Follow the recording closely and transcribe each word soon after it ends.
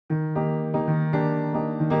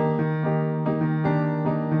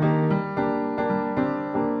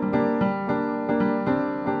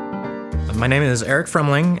My name is Eric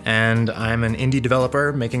Froemling, and I'm an indie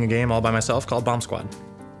developer making a game all by myself called Bombsquad.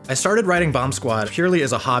 I started writing Bombsquad purely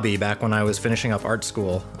as a hobby back when I was finishing up art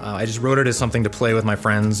school. I just wrote it as something to play with my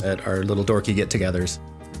friends at our little dorky get-togethers.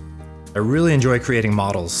 I really enjoy creating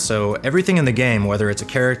models, so everything in the game, whether it's a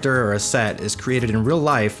character or a set, is created in real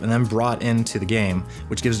life and then brought into the game,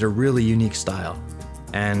 which gives it a really unique style.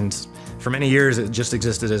 And for many years it just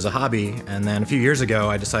existed as a hobby, and then a few years ago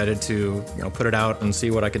I decided to put it out and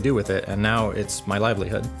see what I could do with it, and now it's my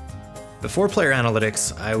livelihood. Before player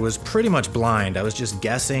analytics, I was pretty much blind. I was just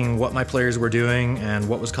guessing what my players were doing and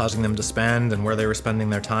what was causing them to spend and where they were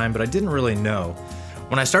spending their time, but I didn't really know.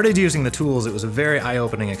 When I started using the tools, it was a very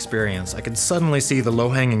eye-opening experience. I could suddenly see the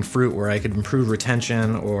low-hanging fruit where I could improve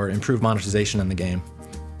retention or improve monetization in the game.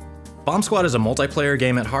 Bombsquad is a multiplayer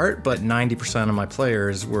game at heart, but 90% of my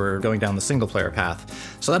players were going down the single-player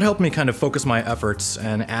path. So that helped me kind of focus my efforts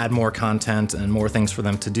and add more content and more things for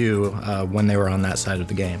them to do when they were on that side of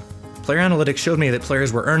the game. Player analytics showed me that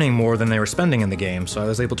players were earning more than they were spending in the game, so I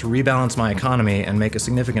was able to rebalance my economy and make a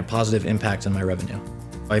significant positive impact in my revenue.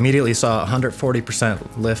 I immediately saw a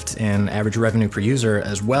 140% lift in average revenue per user,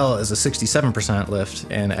 as well as a 67% lift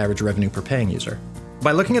in average revenue per paying user.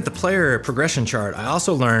 By looking at the player progression chart, I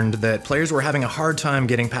also learned that players were having a hard time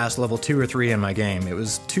getting past level 2 or 3 in my game. It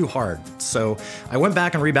was too hard. So I went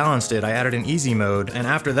back and rebalanced it. I added an easy mode, and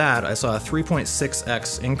after that I saw a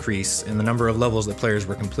 3.6x increase in the number of levels that players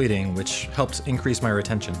were completing, which helped increase my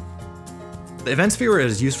retention. The events viewer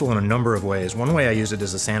is useful in a number of ways. One way I use it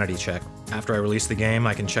is a sanity check. After I release the game,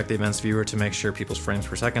 I can check the events viewer to make sure people's frames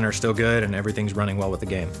per second are still good and everything's running well with the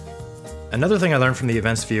game. Another thing I learned from the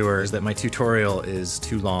events viewer is that my tutorial is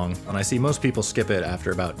too long, and I see most people skip it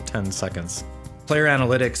after about 10 seconds. Player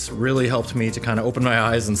analytics really helped me to kind of open my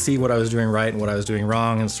eyes and see what I was doing right and what I was doing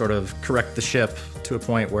wrong and sort of correct the ship to a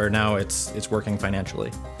point where now it's working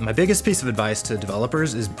financially. My biggest piece of advice to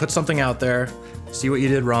developers is put something out there, see what you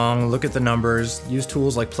did wrong, look at the numbers, use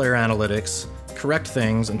tools like player analytics, correct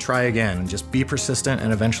things, and try again. Just be persistent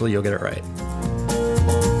and eventually you'll get it right.